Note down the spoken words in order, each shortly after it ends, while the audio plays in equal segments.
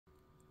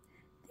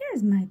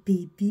There's my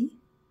baby.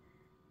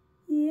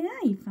 Yeah,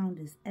 he found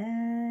his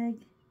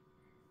egg.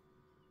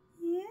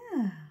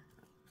 Yeah.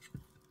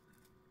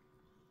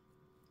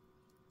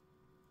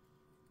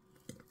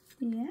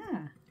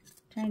 Yeah.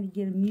 Trying to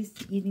get him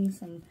used to eating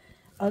some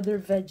other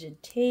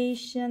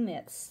vegetation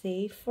that's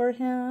safe for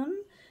him.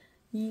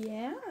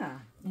 Yeah.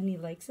 And he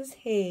likes his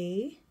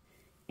hay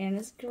and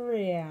his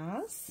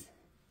grass.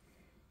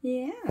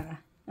 Yeah.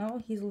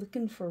 Oh, he's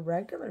looking for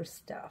regular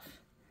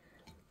stuff.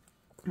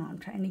 Oh, I'm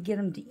trying to get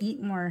him to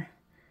eat more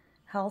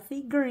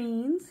healthy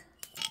greens.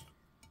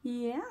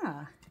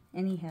 Yeah.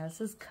 And he has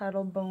his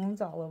cuddle bones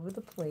all over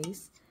the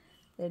place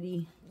that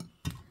he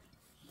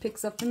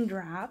picks up and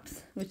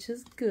drops, which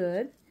is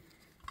good.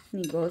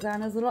 And he goes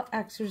on his little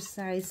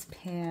exercise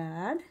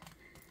pad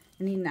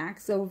and he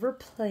knocks over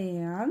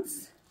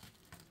plants.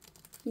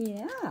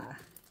 Yeah.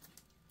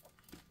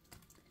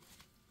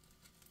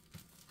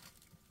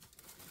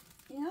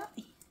 Yeah.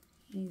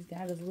 He's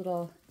got his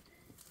little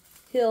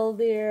hill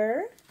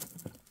there.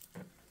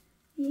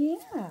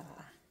 Yeah.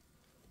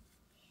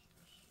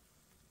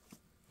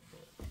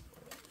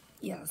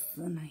 Yes,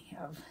 and I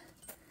have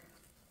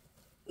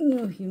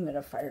new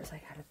humidifiers.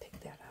 I gotta pick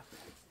that up.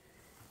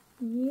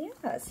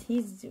 Yes,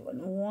 he's doing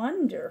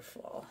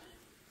wonderful.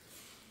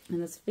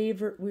 And his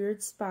favorite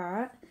weird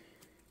spot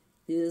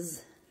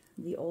is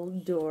the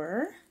old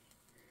door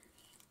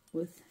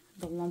with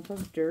the lump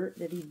of dirt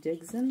that he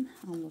digs in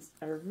almost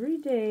every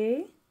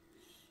day.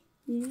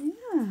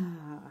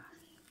 Yeah.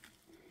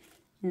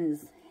 And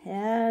his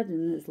head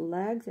and his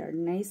legs are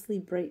nicely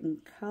bright and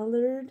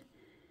colored.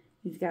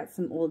 He's got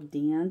some old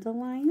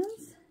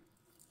dandelions.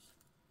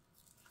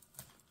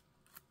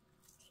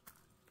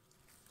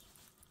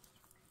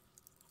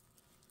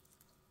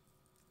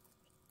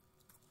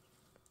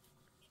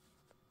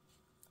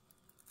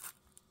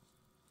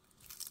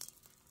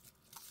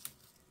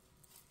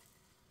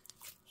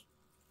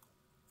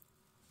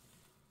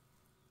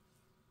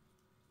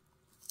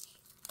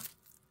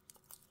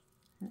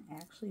 It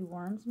actually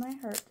warms my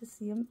heart to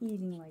see him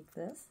eating like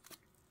this.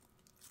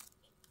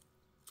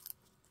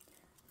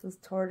 Those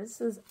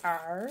tortoises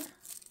are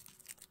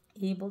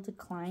able to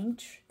climb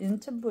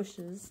into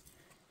bushes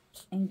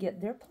and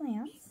get their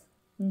plants.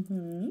 Yep.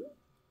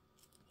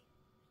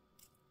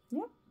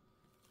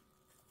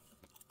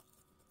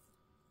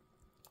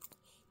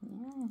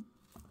 Yeah.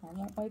 I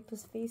won't wipe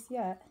his face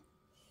yet.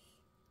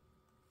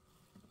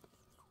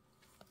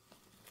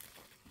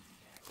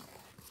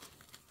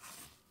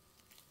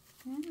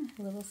 Yeah,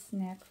 a little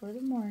snack for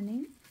the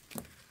morning.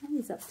 And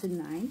he's up to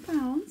 9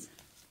 pounds.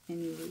 And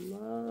he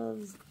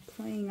loves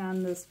playing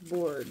on this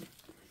board.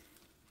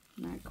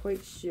 Not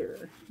quite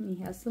sure. And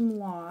he has some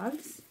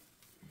logs.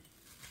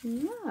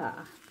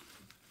 Yeah.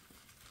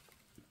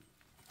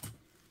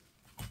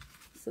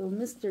 So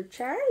Mr.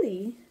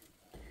 Charlie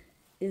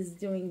is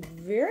doing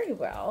very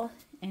well.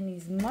 And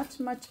he's much,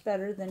 much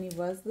better than he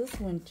was this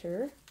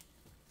winter.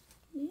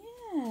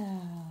 Yeah.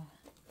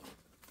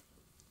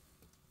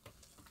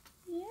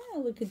 Yeah,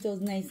 look at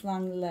those nice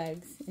long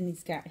legs. And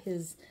he's got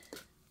his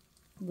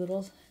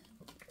little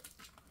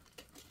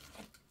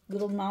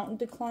mountain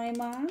to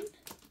climb on.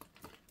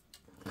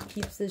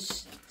 Keeps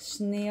his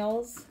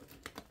snails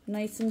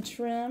nice and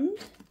trimmed.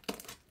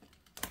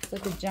 It's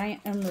like a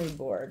giant emery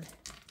board.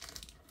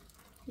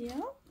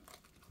 Yeah.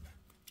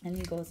 And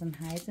he goes and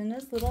hides in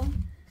his little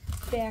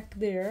back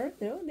there.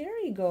 Oh,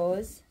 there he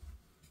goes.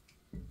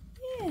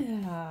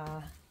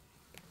 Yeah.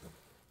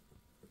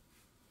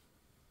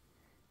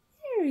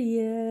 There he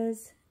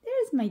is.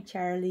 There's my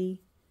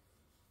Charlie.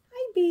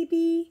 Hi,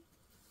 baby.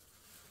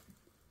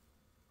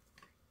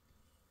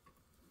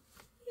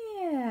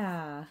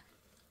 Yeah.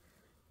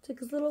 Took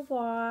his little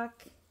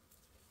walk.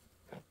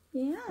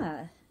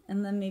 Yeah.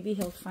 And then maybe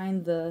he'll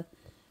find the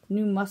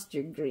new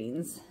mustard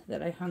greens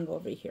that I hung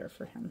over here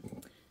for him.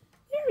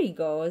 There he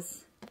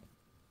goes.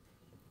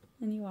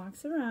 And he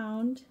walks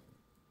around.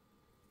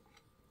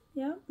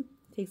 Yep.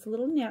 Takes a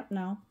little nap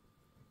now.